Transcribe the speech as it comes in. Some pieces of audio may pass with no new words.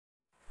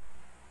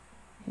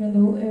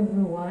Hello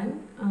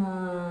everyone.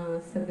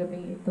 Sa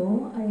gabing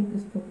ito ay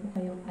gusto ko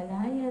kayong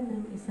alayan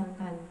ng isang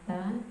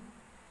kanta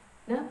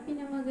na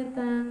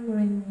pinamagatang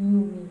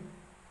Renew Me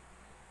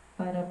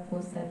para po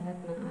sa lahat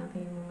ng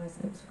aking mga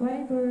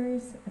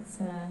subscribers at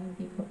sa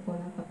hindi pa po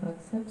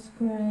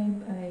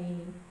nakapag-subscribe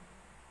ay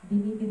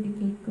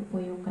dinidedicate ko po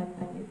yung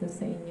kantang ito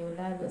sa inyo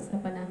lalo sa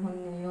panahon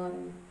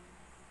ngayon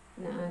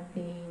na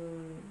ating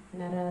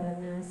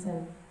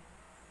nararanasan.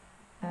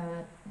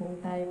 At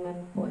kung tayo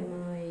man po ay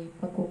may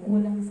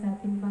pagkukulang sa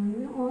ating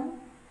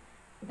Panginoon,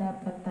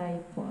 dapat tayo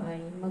po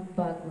ay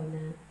magbago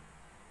na.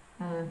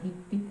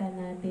 Higpitan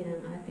natin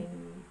ang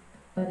ating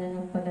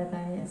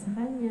pananampalataya sa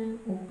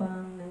Kanya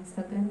upang nang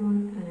sa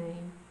ganun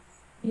ay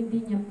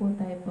hindi niya po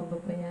tayo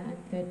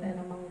pababayaan kahit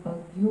anumang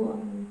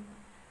bagyo ang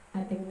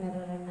ating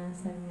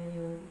nararanasan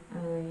ngayon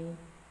ay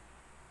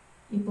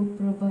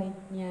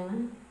ipoprovide niya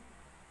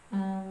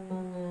ang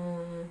mga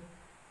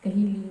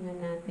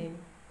kahilingan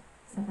natin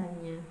sa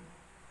Kanya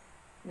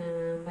na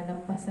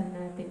malampasan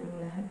natin ang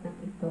lahat ng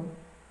ito.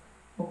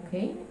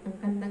 Okay? Ang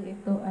kantang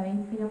ito ay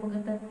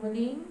pinamagatan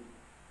muling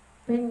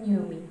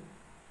Renew Me.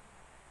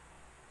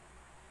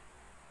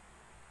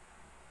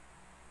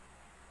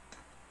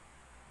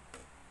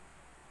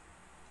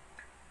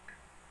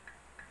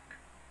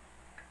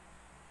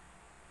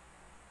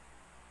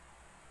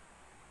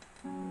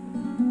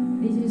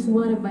 This is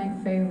one of my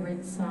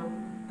favorite songs.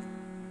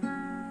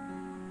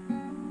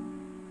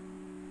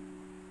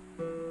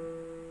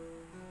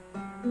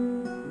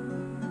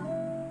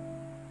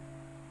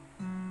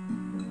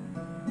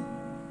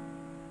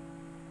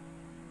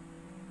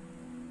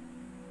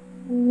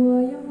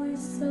 Why am I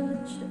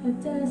such a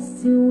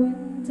dusty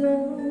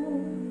window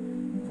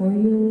for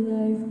your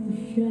life to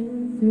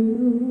shine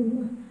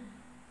through?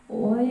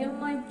 Why am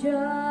I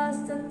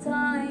just a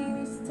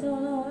tiny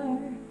star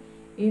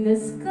in a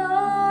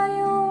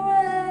sky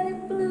already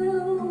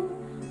blue?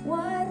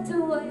 Why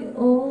do I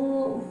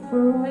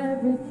offer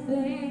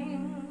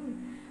everything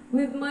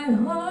with my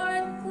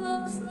heart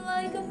closed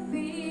like a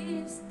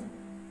fist?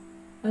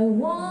 I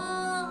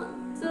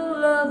want to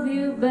love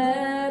you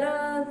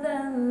better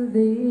than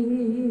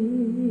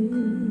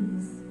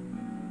this.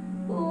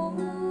 Ooh,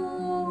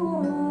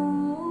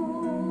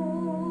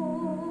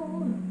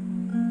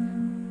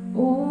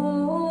 ooh.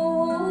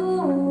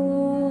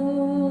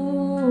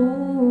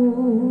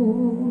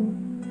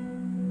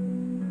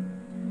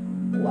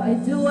 Why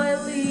do I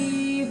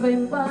live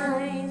a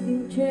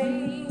binding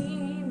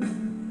chain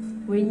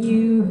when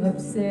you have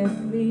set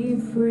me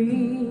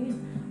free?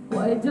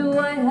 Why do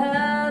I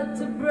have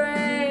to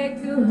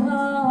break your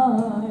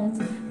heart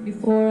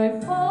before I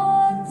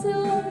fall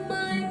to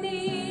my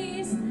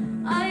knees?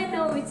 I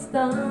know it's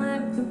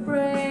time to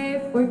pray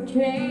for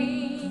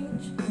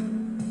change.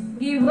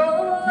 Give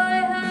all I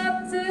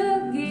have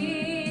to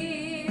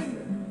give.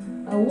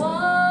 I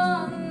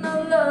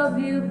wanna love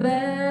you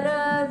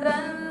better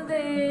than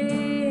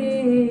this.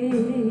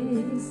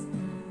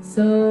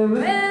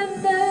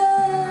 Surrender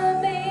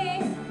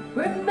me,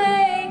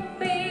 remake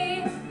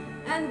me,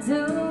 and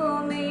do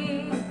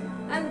me,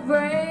 and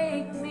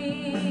break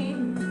me.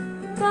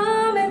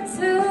 Come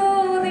into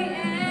the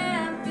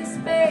empty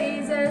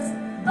spaces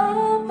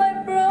of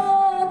my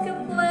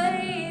broken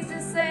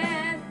places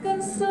and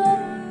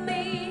consume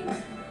me,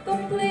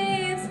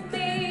 complete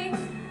me,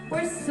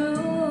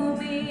 pursue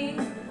me,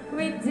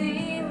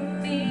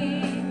 redeem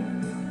me.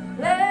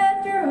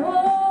 Let your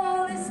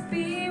Holy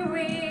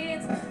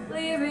Spirit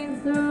living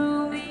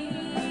through me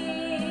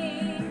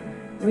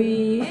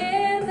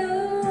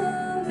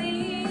renew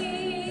me.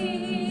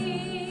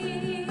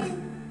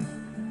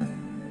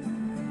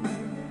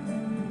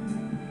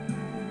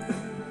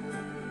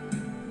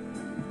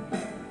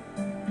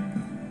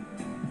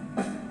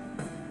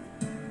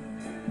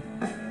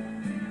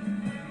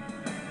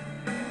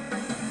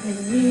 I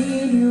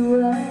need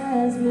you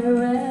as my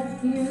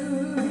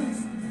refuge,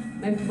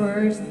 my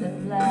first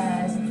and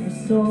last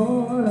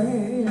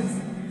resort.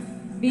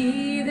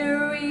 Be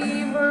the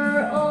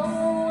river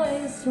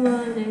always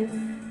running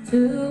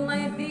to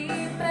my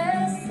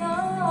deepest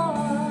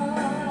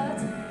thought.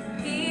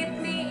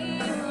 Keep me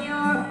in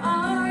your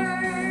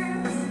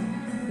arms,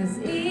 'cause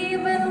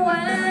even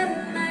when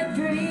I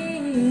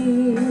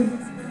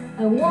drift,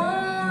 I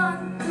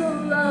want to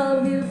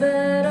love you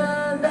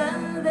better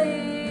than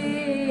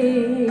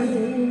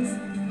this.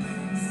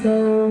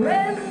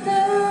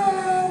 Surrender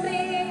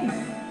me,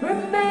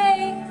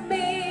 remake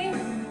me,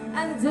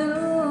 and do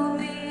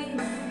me,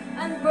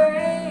 and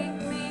break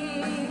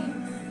me.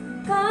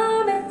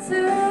 Come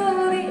into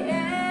the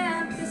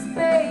empty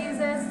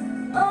spaces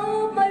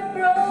of my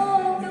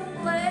broken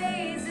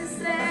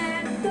places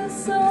and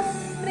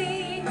consume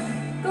me,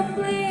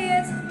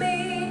 complete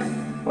me,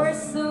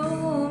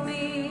 pursue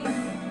me,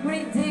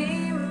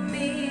 redeem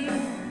me.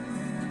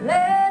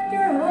 Let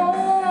your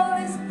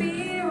Holy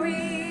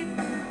Spirit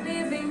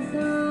living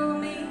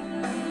through me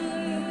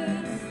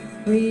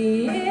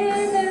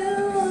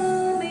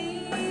renew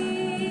me.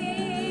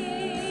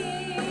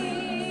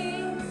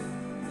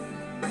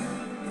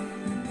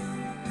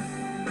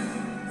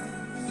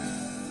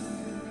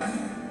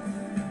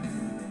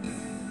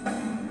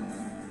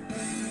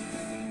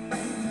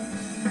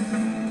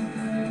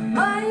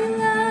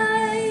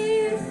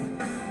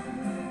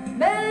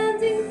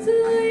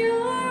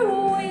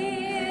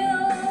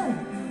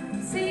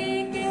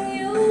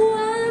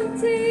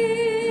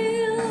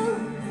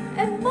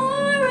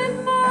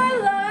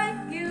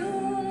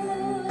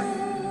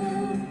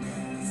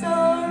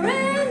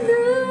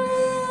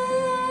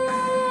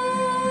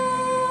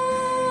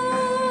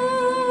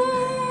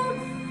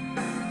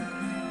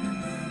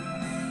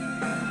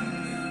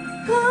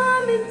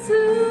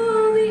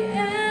 into the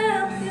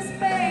empty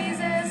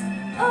spaces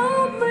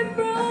of my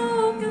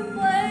broken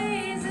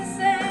places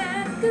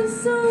and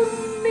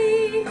consume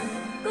me,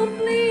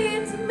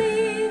 complete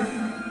me,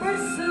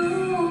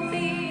 pursue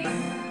me,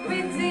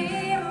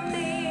 redeem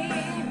me.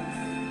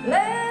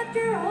 Let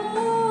your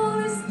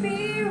Holy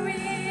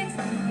Spirit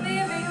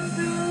living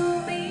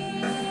through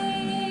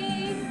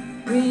me,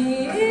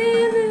 renew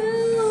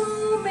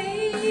me.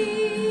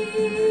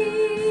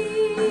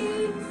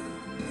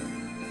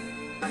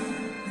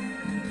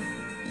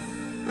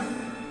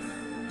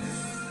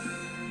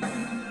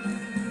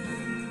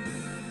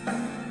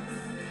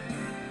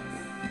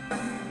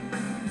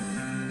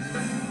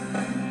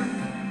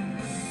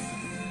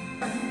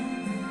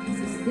 This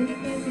is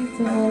dedicated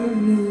to all of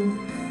you.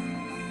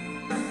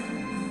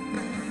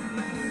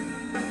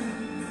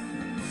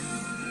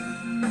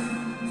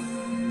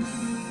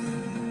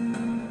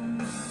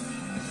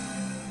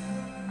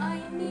 I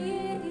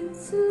need you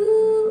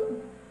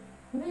to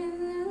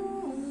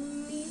renew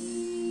me.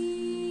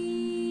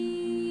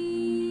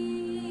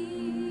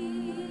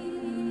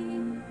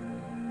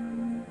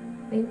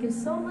 Thank you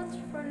so much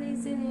for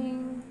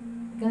listening.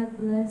 God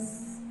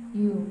bless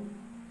you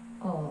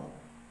all.